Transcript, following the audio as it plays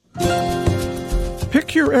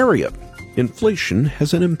Pick your area. Inflation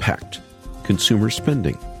has an impact. Consumer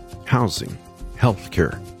spending, housing,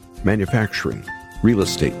 healthcare, manufacturing, real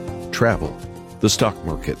estate, travel, the stock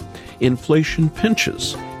market. Inflation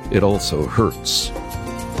pinches. It also hurts.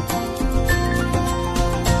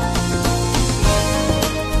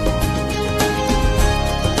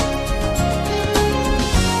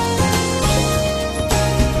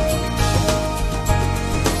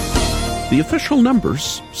 The official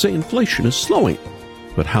numbers say inflation is slowing,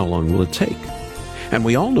 but how long will it take? And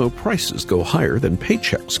we all know prices go higher than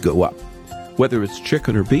paychecks go up. Whether it's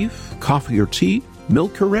chicken or beef, coffee or tea,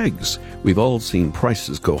 milk or eggs, we've all seen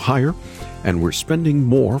prices go higher, and we're spending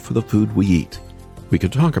more for the food we eat. We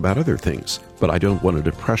could talk about other things, but I don't want to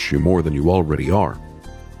depress you more than you already are.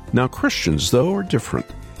 Now, Christians, though, are different.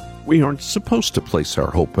 We aren't supposed to place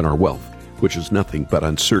our hope in our wealth, which is nothing but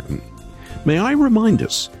uncertain. May I remind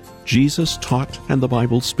us, Jesus taught and the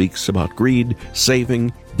Bible speaks about greed,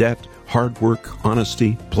 saving, debt, hard work,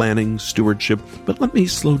 honesty, planning, stewardship. But let me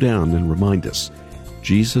slow down and remind us.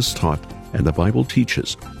 Jesus taught and the Bible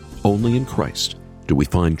teaches only in Christ do we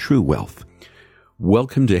find true wealth.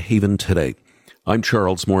 Welcome to Haven Today. I'm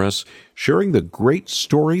Charles Morris, sharing the great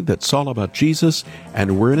story that's all about Jesus,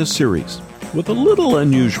 and we're in a series with a little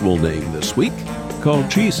unusual name this week called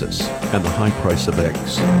Jesus and the High Price of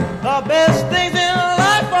Eggs. The best things in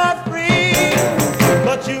life are free,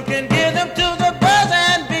 but you can give them to the birds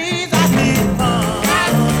and bees. I need fun.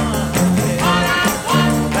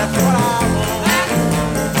 That's what I want.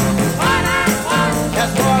 That's what I want.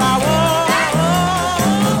 That's what I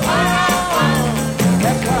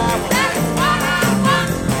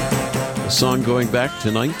want. A song going back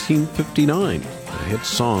to 1959, a hit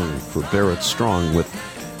song for Barrett Strong with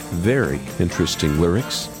very interesting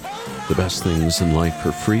lyrics. The best things in life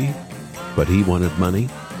are free, but he wanted money.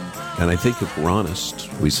 And I think if we're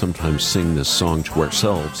honest, we sometimes sing this song to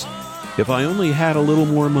ourselves. If I only had a little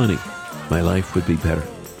more money, my life would be better.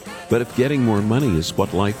 But if getting more money is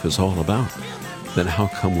what life is all about, then how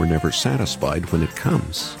come we're never satisfied when it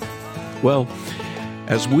comes? Well,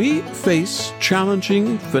 as we face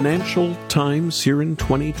challenging financial times here in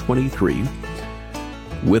 2023,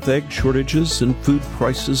 with egg shortages and food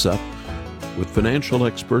prices up, with financial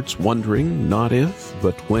experts wondering not if,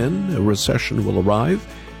 but when a recession will arrive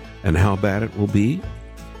and how bad it will be,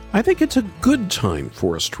 I think it's a good time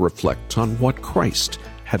for us to reflect on what Christ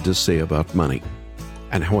had to say about money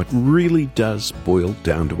and how it really does boil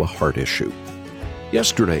down to a heart issue.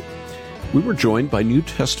 Yesterday, we were joined by New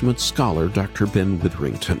Testament scholar Dr. Ben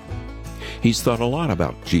Witherington. He's thought a lot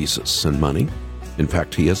about Jesus and money. In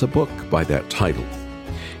fact, he has a book by that title.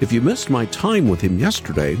 If you missed my time with him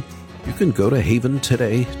yesterday, you can go to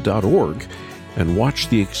haventoday.org and watch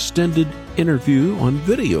the extended interview on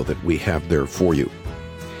video that we have there for you.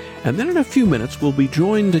 And then in a few minutes, we'll be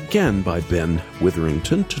joined again by Ben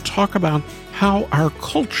Witherington to talk about how our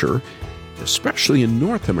culture, especially in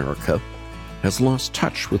North America, has lost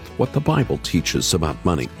touch with what the Bible teaches about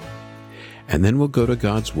money. And then we'll go to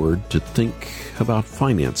God's Word to think about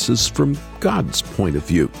finances from God's point of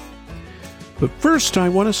view. But first, I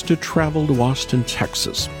want us to travel to Austin,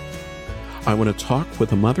 Texas. I want to talk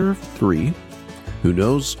with a mother of three who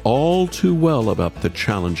knows all too well about the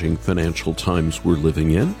challenging financial times we're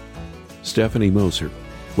living in. Stephanie Moser,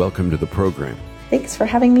 welcome to the program. Thanks for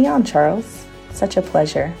having me on, Charles. Such a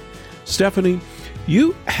pleasure. Stephanie,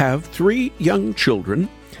 you have three young children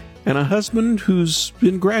and a husband who's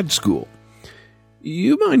in grad school.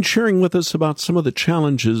 You mind sharing with us about some of the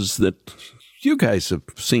challenges that you guys have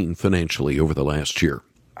seen financially over the last year?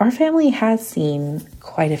 Our family has seen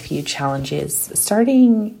quite a few challenges.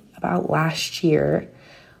 Starting about last year,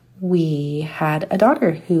 we had a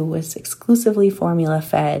daughter who was exclusively formula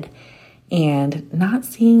fed, and not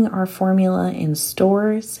seeing our formula in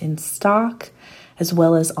stores, in stock, as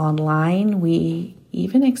well as online. We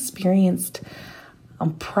even experienced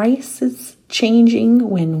prices changing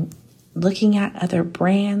when looking at other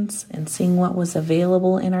brands and seeing what was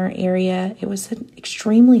available in our area. It was an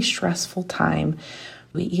extremely stressful time.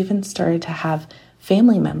 We even started to have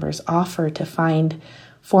family members offer to find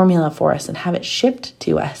formula for us and have it shipped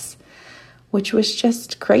to us, which was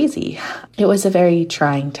just crazy. It was a very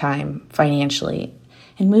trying time financially.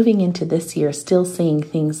 And moving into this year, still seeing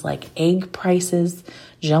things like egg prices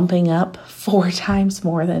jumping up 4 times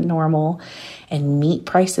more than normal, and meat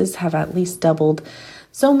prices have at least doubled.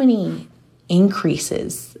 So many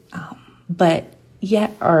increases, but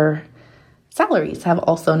yet our salaries have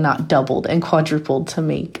also not doubled and quadrupled to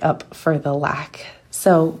make up for the lack.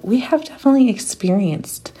 So we have definitely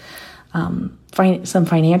experienced some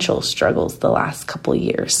financial struggles the last couple of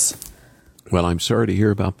years. Well, I'm sorry to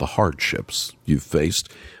hear about the hardships you've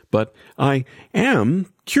faced, but I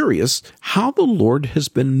am curious how the Lord has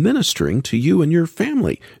been ministering to you and your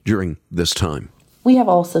family during this time. We have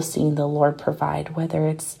also seen the Lord provide, whether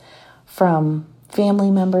it's from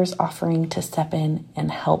family members offering to step in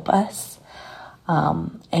and help us,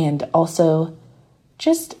 and also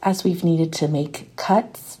just as we've needed to make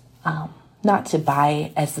cuts, not to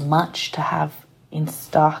buy as much to have in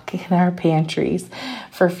stock in our pantries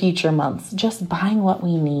for future months, just buying what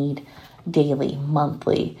we need daily,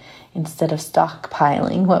 monthly, instead of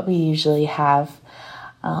stockpiling what we usually have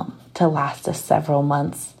to last us several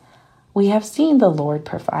months. We have seen the Lord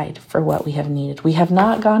provide for what we have needed. We have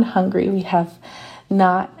not gone hungry. We have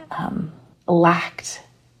not lacked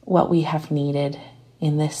what we have needed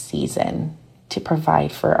in this season to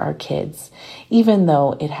provide for our kids. Even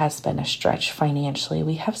though it has been a stretch financially,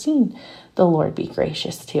 we have seen the Lord be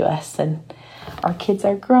gracious to us, and our kids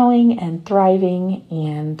are growing and thriving,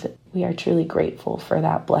 and we are truly grateful for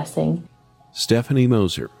that blessing. Stephanie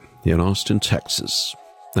Moser in Austin, Texas.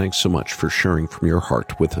 Thanks so much for sharing from your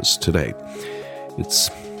heart with us today. It's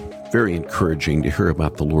very encouraging to hear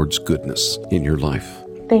about the Lord's goodness in your life.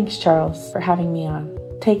 Thanks, Charles, for having me on.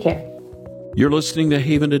 Take care. You're listening to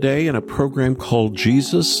Haven Today in a program called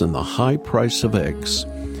Jesus and the High Price of Eggs.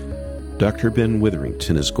 Dr. Ben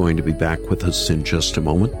Witherington is going to be back with us in just a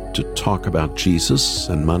moment to talk about Jesus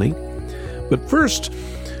and money. But first,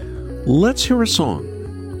 let's hear a song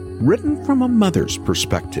written from a mother's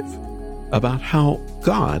perspective about how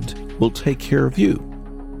God will take care of you.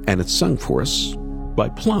 And it's sung for us by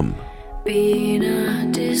Plum. Be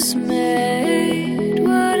not dismayed,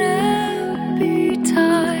 whatever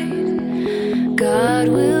betide, God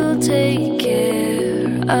will take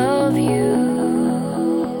care of you.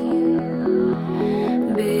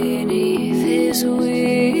 Beneath His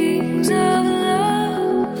wings of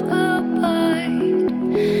love abide,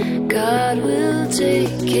 God will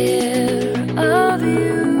take care of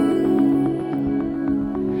you.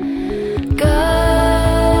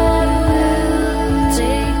 God will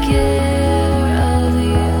take care of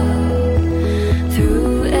you.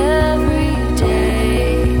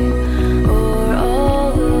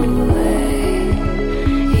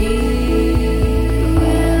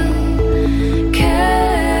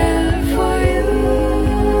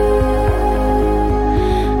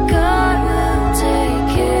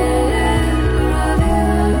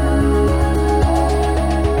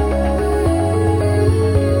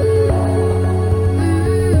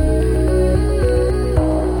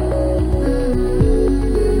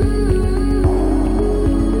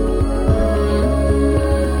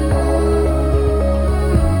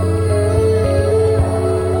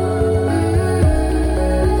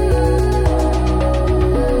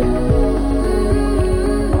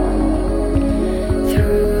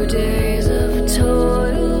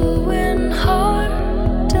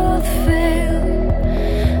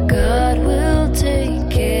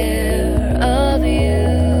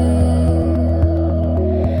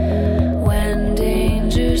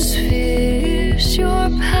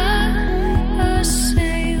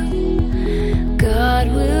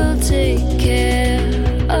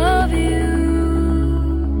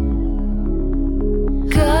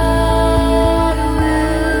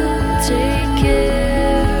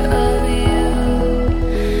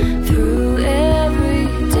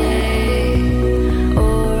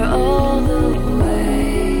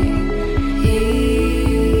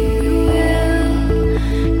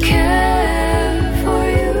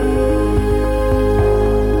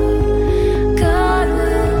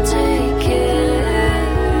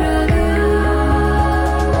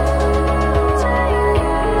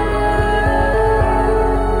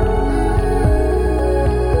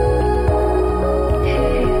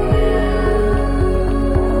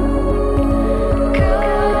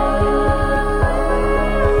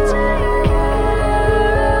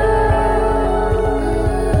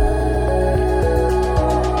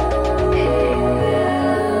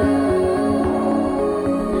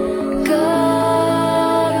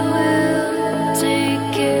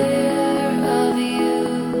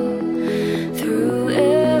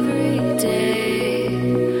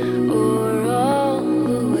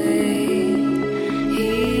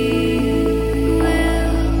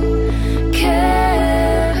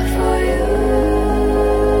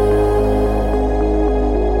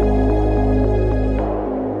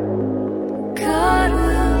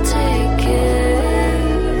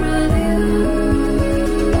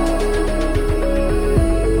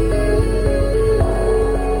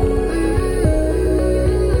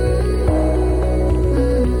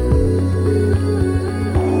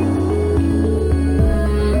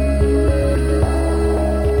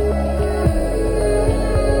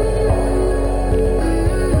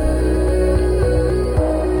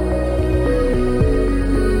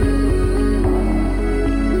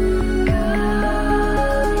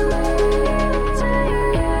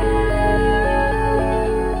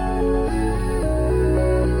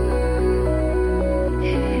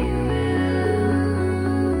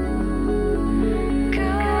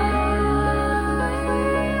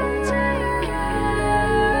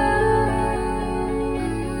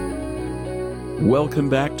 Welcome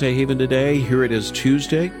back to Haven Today. Here it is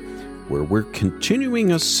Tuesday, where we're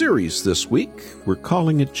continuing a series this week. We're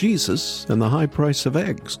calling it Jesus and the High Price of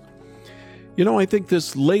Eggs. You know, I think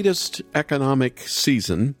this latest economic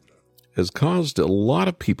season has caused a lot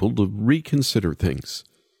of people to reconsider things.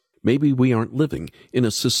 Maybe we aren't living in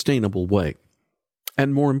a sustainable way.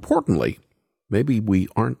 And more importantly, maybe we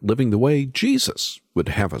aren't living the way Jesus would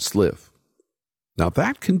have us live. Now,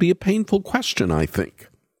 that can be a painful question, I think.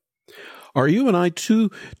 Are you and I too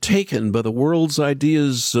taken by the world's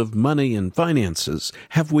ideas of money and finances?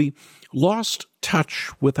 Have we lost touch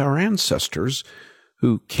with our ancestors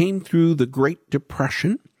who came through the Great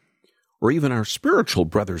Depression, or even our spiritual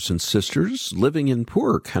brothers and sisters living in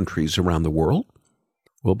poorer countries around the world?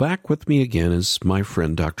 Well, back with me again is my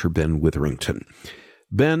friend, Dr. Ben Witherington.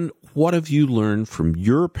 Ben, what have you learned from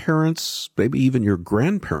your parents, maybe even your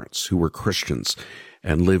grandparents who were Christians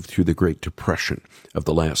and lived through the Great Depression of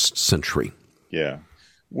the last century? Yeah.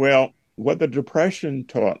 Well, what the Depression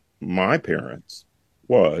taught my parents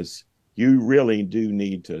was you really do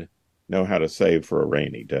need to know how to save for a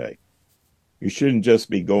rainy day. You shouldn't just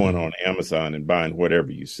be going on Amazon and buying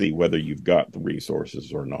whatever you see, whether you've got the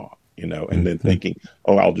resources or not, and then thinking,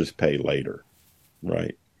 oh, I'll just pay later,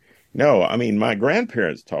 right? No, I mean, my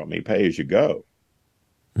grandparents taught me pay as you go.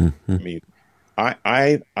 I mean,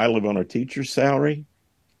 I live on a teacher's salary.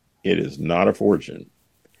 It is not a fortune.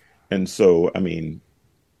 And so, I mean,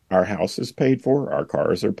 our house is paid for, our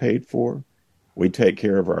cars are paid for. We take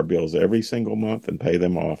care of our bills every single month and pay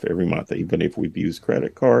them off every month, even if we've used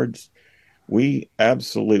credit cards. We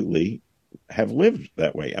absolutely have lived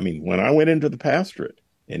that way. I mean, when I went into the pastorate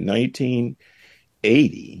in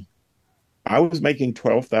 1980, I was making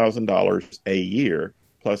 $12,000 a year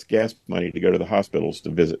plus gas money to go to the hospitals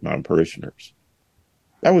to visit my parishioners.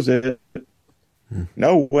 That was it.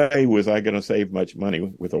 No way was I going to save much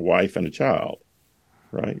money with a wife and a child,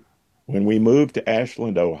 right? When we moved to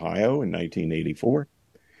Ashland, Ohio in 1984,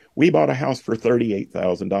 we bought a house for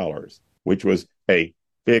 $38,000, which was a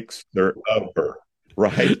fixer-upper,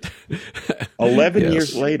 right? 11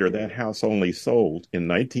 years later, that house only sold in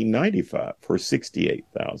 1995 for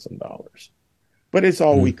 $68,000. But it's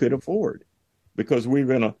all we could afford because we're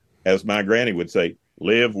going to, as my granny would say,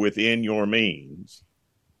 live within your means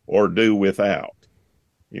or do without,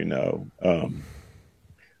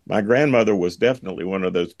 My grandmother was definitely one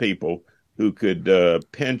of those people who could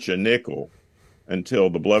pinch a nickel until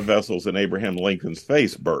the blood vessels in Abraham Lincoln's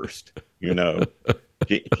face burst, She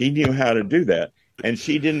knew how to do that. And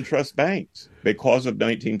she didn't trust banks. Because of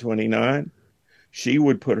 1929, she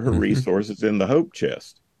would put her resources in the hope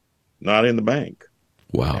chest, not in the bank.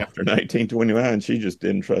 Wow. After 1929, she just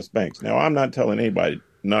didn't trust banks. Now, I'm not telling anybody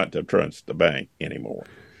not to trust the bank anymore.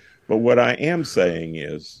 But what I am saying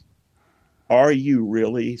is, are you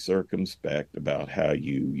really circumspect about how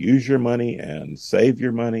you use your money and save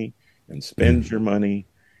your money and spend your money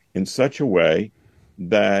in such a way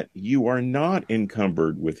that you are not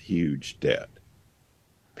encumbered with huge debt?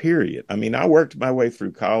 Period. I mean, I worked my way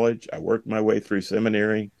through college. I worked my way through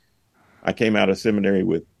seminary. I came out of seminary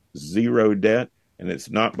with zero debt, and it's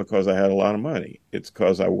not because I had a lot of money. It's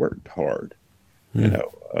because I worked hard.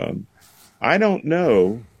 I don't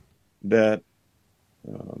know that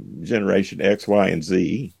Generation X, Y, and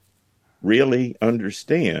Z really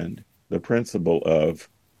understand the principle of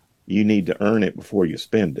you need to earn it before you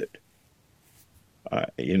spend it.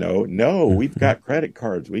 We've got credit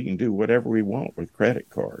cards. We can do whatever we want with credit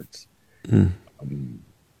cards.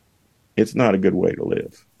 It's not a good way to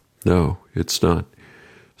live. No, it's not.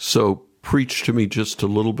 So preach to me just a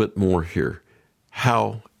little bit more here.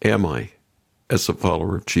 How am I, as a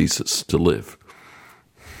follower of Jesus, to live?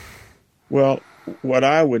 Well, what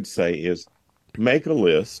I would say is make a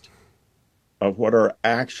list of what are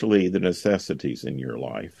actually the necessities in your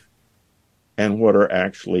life and what are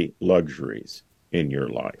actually luxuries in your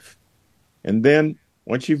life. And then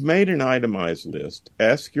once you've made an itemized list,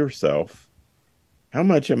 ask yourself, how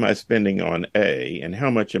much am I spending on A and how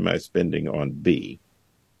much am I spending on B?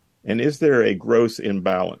 And is there a gross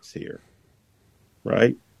imbalance here,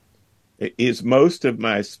 right? Is most of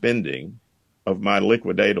my spending of my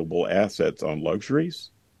liquidatable assets on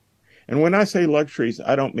luxuries? And when I say luxuries,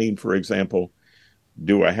 I don't mean, for example,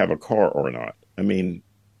 do I have a car or not? I mean,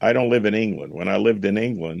 I don't live in England. When I lived in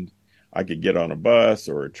England, I could get on a bus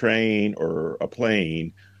or a train or a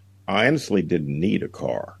plane. I honestly didn't need a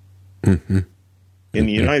car. In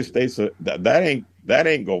the United States, that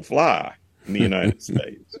ain't gonna fly in the United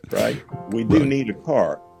States, right? We do need a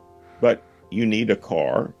car, but you need a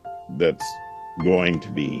car that's going to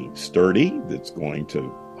be sturdy, that's going to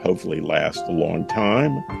hopefully last a long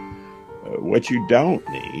time. What you don't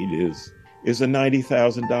need is is a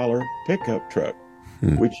 $90,000 pickup truck,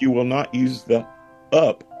 which you will not use the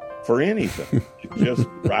up for anything. You're just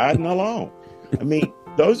riding along. I mean,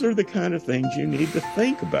 those are the kind of things you need to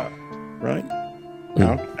think about, right?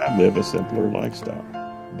 How can I live a simpler lifestyle?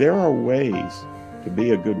 There are ways to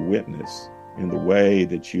be a good witness in the way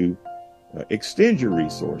that you extend your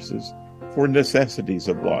resources for necessities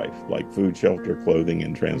of life, like food, shelter, clothing,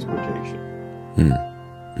 and transportation.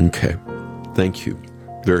 Okay. Thank you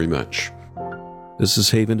very much. This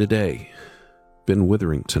is Haven Today. Ben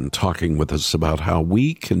Witherington talking with us about how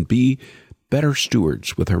we can be better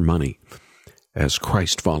stewards with our money as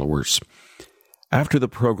Christ followers. After the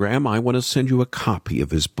program, I want to send you a copy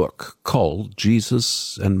of his book called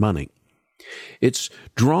Jesus and Money. It's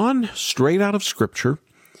drawn straight out of Scripture,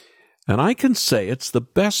 and I can say it's the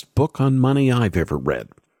best book on money I've ever read.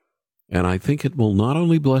 And I think it will not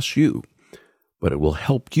only bless you, but it will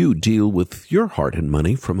help you deal with your heart and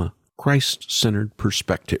money from a Christ-centered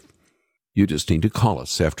perspective. You just need to call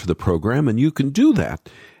us after the program, and you can do that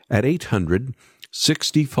at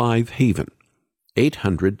 800-65-HAVEN.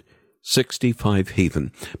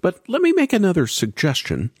 800-65-HAVEN. But let me make another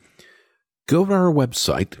suggestion. Go to our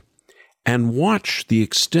website and watch the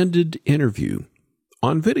extended interview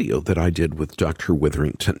on video that I did with Dr.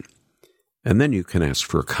 Witherington. And then you can ask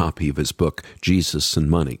for a copy of his book, Jesus and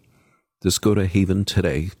Money. Just go to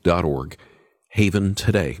haventoday.org,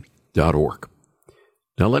 haventoday.org.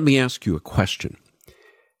 Now let me ask you a question.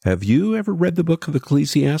 Have you ever read the book of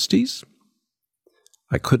Ecclesiastes?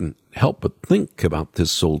 I couldn't help but think about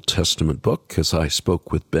this Old Testament book as I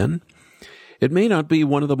spoke with Ben. It may not be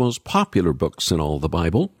one of the most popular books in all the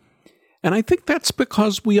Bible, and I think that's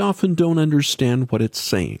because we often don't understand what it's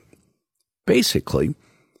saying. Basically,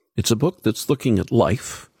 it's a book that's looking at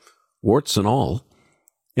life, warts and all,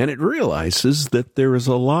 and it realizes that there is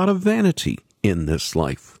a lot of vanity in this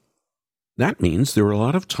life. That means there are a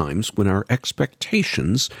lot of times when our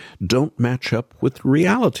expectations don't match up with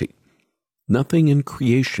reality. Nothing in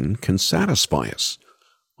creation can satisfy us.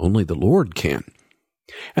 Only the Lord can.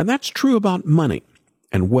 And that's true about money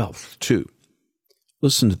and wealth, too.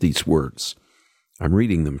 Listen to these words. I'm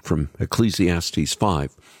reading them from Ecclesiastes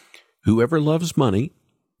 5. Whoever loves money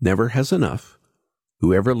never has enough.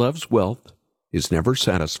 Whoever loves wealth is never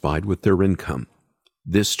satisfied with their income.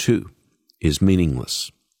 This, too, is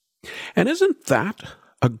meaningless. And isn't that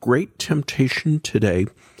a great temptation today,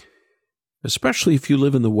 especially if you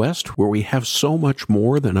live in the West, where we have so much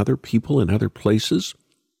more than other people in other places?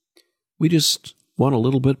 We just want a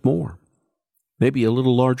little bit more, maybe a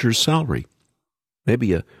little larger salary,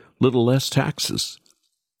 maybe a little less taxes,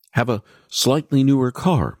 have a slightly newer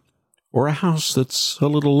car, or a house that's a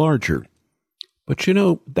little larger. But you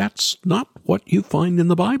know, that's not what you find in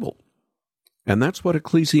the Bible. And that's what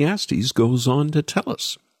Ecclesiastes goes on to tell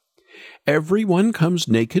us. Everyone comes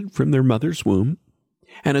naked from their mother's womb,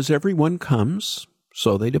 and as everyone comes,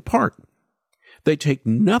 so they depart. They take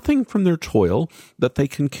nothing from their toil that they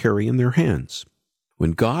can carry in their hands.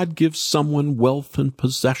 When God gives someone wealth and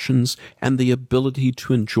possessions and the ability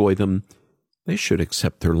to enjoy them, they should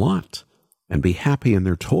accept their lot and be happy in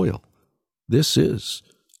their toil. This is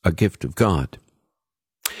a gift of God.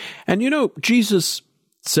 And you know, Jesus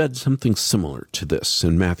said something similar to this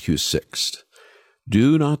in Matthew 6.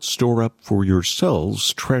 Do not store up for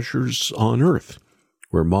yourselves treasures on earth,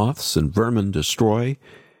 where moths and vermin destroy,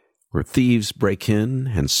 where thieves break in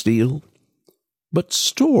and steal. But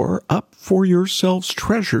store up for yourselves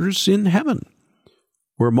treasures in heaven,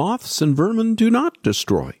 where moths and vermin do not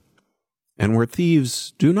destroy, and where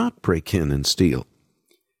thieves do not break in and steal.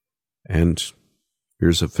 And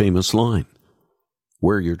here's a famous line.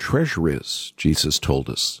 Where your treasure is, Jesus told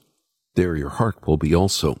us, there your heart will be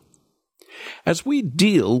also. As we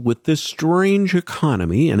deal with this strange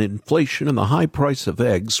economy and inflation and the high price of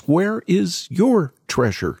eggs, where is your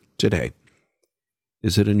treasure today?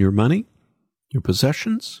 Is it in your money, your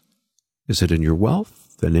possessions? Is it in your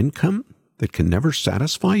wealth and income that can never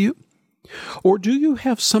satisfy you? Or do you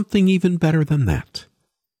have something even better than that?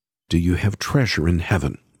 Do you have treasure in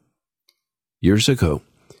heaven? Years ago,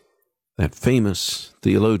 that famous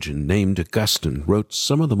theologian named Augustine wrote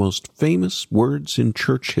some of the most famous words in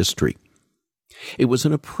church history. It was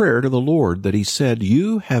in a prayer to the Lord that he said,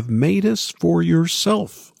 You have made us for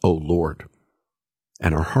yourself, O Lord,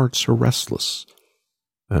 and our hearts are restless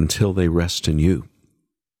until they rest in you.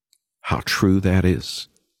 How true that is.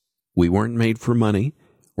 We weren't made for money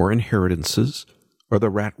or inheritances or the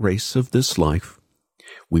rat race of this life.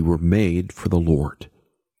 We were made for the Lord.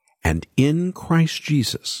 And in Christ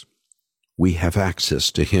Jesus, we have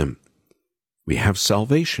access to him. We have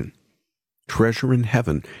salvation, treasure in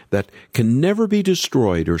heaven that can never be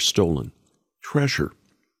destroyed or stolen. treasure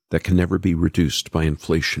that can never be reduced by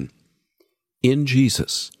inflation. In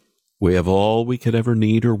Jesus, we have all we could ever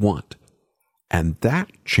need or want, and that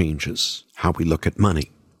changes how we look at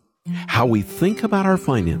money, how we think about our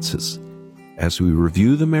finances. As we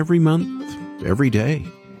review them every month, every day,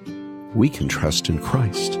 we can trust in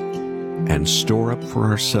Christ and store up for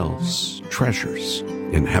ourselves treasures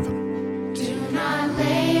in heaven. Do not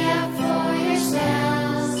lay up for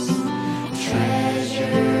yourselves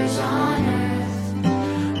treasures on earth,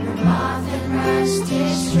 where moth and rust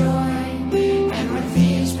destroy, and where thieves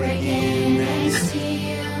break in and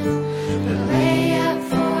steal. But lay up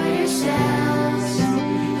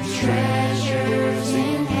for yourselves treasures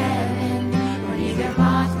in heaven, where neither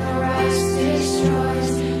moth nor rust destroys,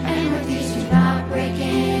 and where thieves do not break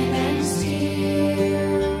in and steal.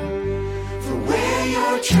 For where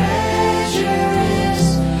your treasure is,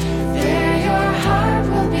 there your heart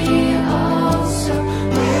will be also.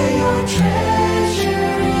 Where your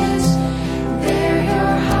treasure is, there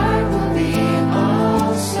your heart will be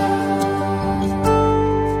also.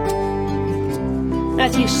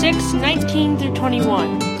 Matthew 6:19 through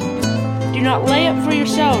 21. Do not lay up for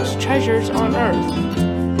yourselves treasures on earth,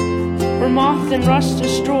 where moth and rust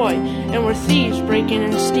destroy, and where thieves break in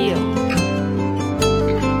and steal.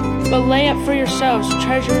 But lay up for yourselves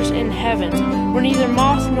treasures in heaven, where neither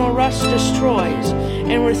moth nor rust destroys,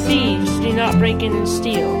 and where thieves do not break in and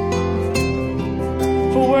steal.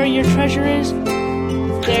 For where your treasure is,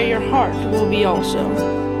 there your heart will be also.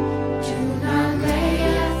 Do not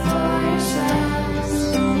lay up for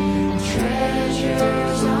yourselves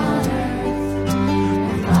treasures on earth,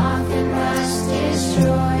 where moth and rust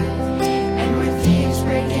destroy, and where thieves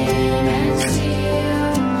break in and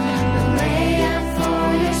steal. But lay up for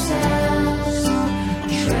yourselves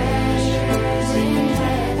treasures in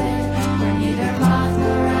heaven, where neither moth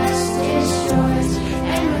nor rust destroys,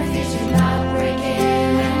 and where thieves do not break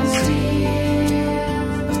in and steal.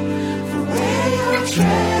 For where your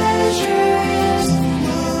treasure is,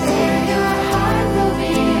 there your heart will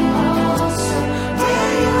be also.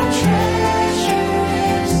 Where your treasure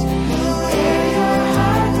is, there your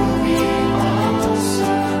heart will be also.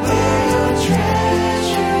 Where your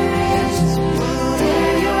treasure is,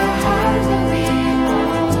 there your heart will be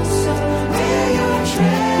also. Where your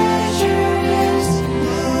treasure is,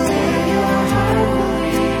 there your heart will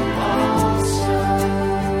be also.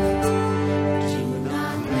 Do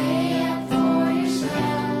not lay up for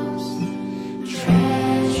yourselves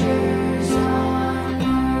treasures on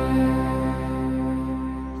earth.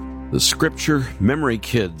 The Scripture Memory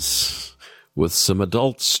Kids, with some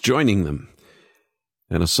adults joining them,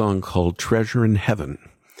 and a song called Treasure in Heaven,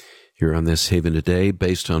 here on This Haven Today,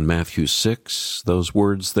 based on Matthew 6, those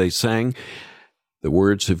words they sang, the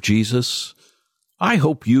words of Jesus. I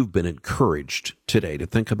hope you've been encouraged today to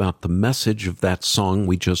think about the message of that song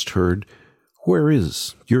we just heard, Where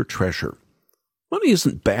is Your Treasure? Money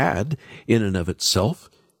isn't bad in and of itself.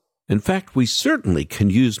 In fact, we certainly can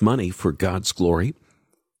use money for God's glory.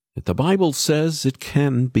 But the Bible says it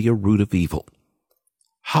can be a root of evil.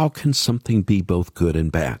 How can something be both good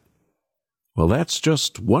and bad? Well, that's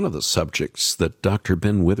just one of the subjects that Dr.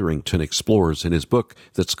 Ben Witherington explores in his book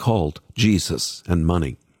that's called Jesus and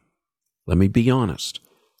Money. Let me be honest.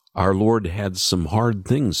 Our Lord had some hard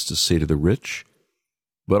things to say to the rich,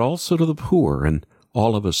 but also to the poor and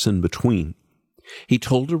all of us in between. He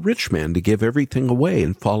told a rich man to give everything away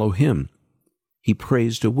and follow him. He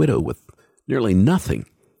praised a widow with nearly nothing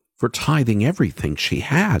for tithing everything she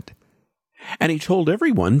had. And he told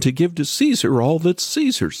everyone to give to Caesar all that's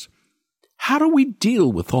Caesar's. How do we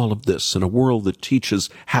deal with all of this in a world that teaches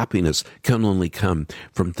happiness can only come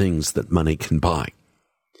from things that money can buy?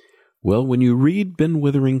 Well, when you read Ben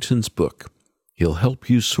Witherington's book, he'll help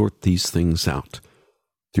you sort these things out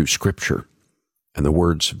through Scripture and the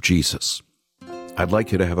words of Jesus. I'd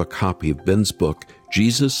like you to have a copy of Ben's book,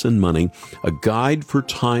 Jesus and Money, a guide for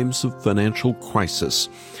times of financial crisis.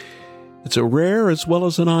 It's a rare as well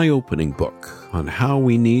as an eye-opening book on how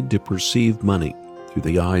we need to perceive money through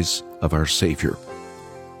the eyes of our Savior.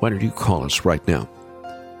 Why don't you call us right now?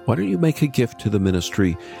 Why don't you make a gift to the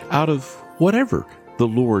ministry out of whatever the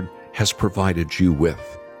Lord has provided you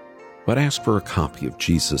with? But ask for a copy of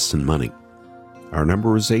Jesus and Money. Our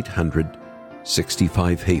number is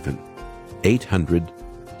 800-65-HAVEN.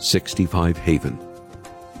 800-65-HAVEN.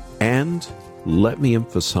 And let me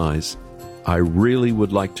emphasize, I really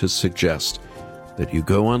would like to suggest that you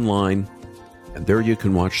go online, and there you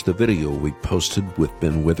can watch the video we posted with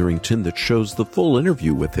Ben Witherington that shows the full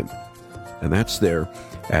interview with him. And that's there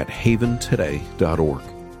at haventoday.org.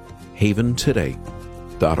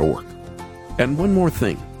 haventoday.org. And one more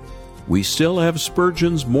thing. We still have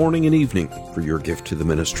Spurgeon's Morning and Evening for your gift to the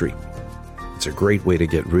ministry. It's a great way to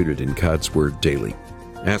get rooted in God's Word daily.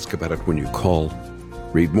 Ask about it when you call.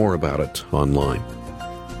 Read more about it online.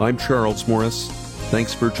 I'm Charles Morris.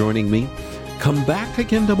 Thanks for joining me. Come back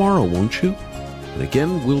again tomorrow, won't you? And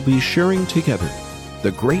again, we'll be sharing together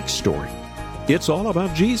the great story. It's all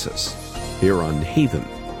about Jesus here on Haven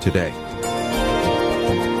Today.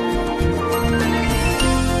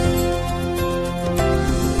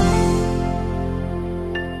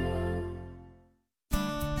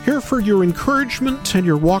 Here for your encouragement and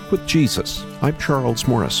your walk with Jesus. I'm Charles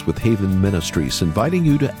Morris with Haven Ministries, inviting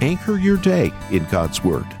you to anchor your day in God's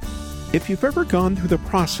Word. If you've ever gone through the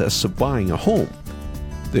process of buying a home,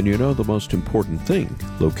 then you know the most important thing: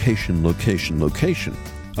 location, location, location.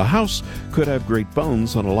 A house could have great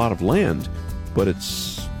bones on a lot of land, but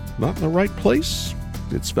it's not in the right place.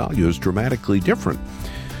 Its value is dramatically different.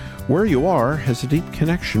 Where you are has a deep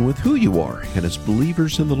connection with who you are, and as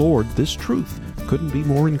believers in the Lord, this truth couldn't be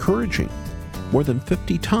more encouraging. More than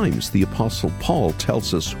 50 times the Apostle Paul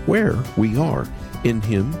tells us where we are: in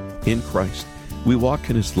Him, in Christ. We walk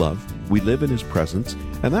in His love, we live in His presence,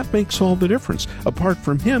 and that makes all the difference. Apart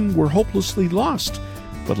from Him, we're hopelessly lost.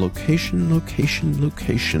 But location, location,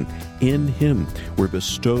 location, in Him, we're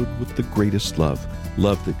bestowed with the greatest love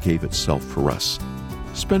that gave itself for us.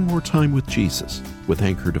 Spend more time with Jesus with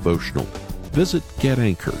Anchor Devotional. Visit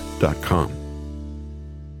getanchor.com.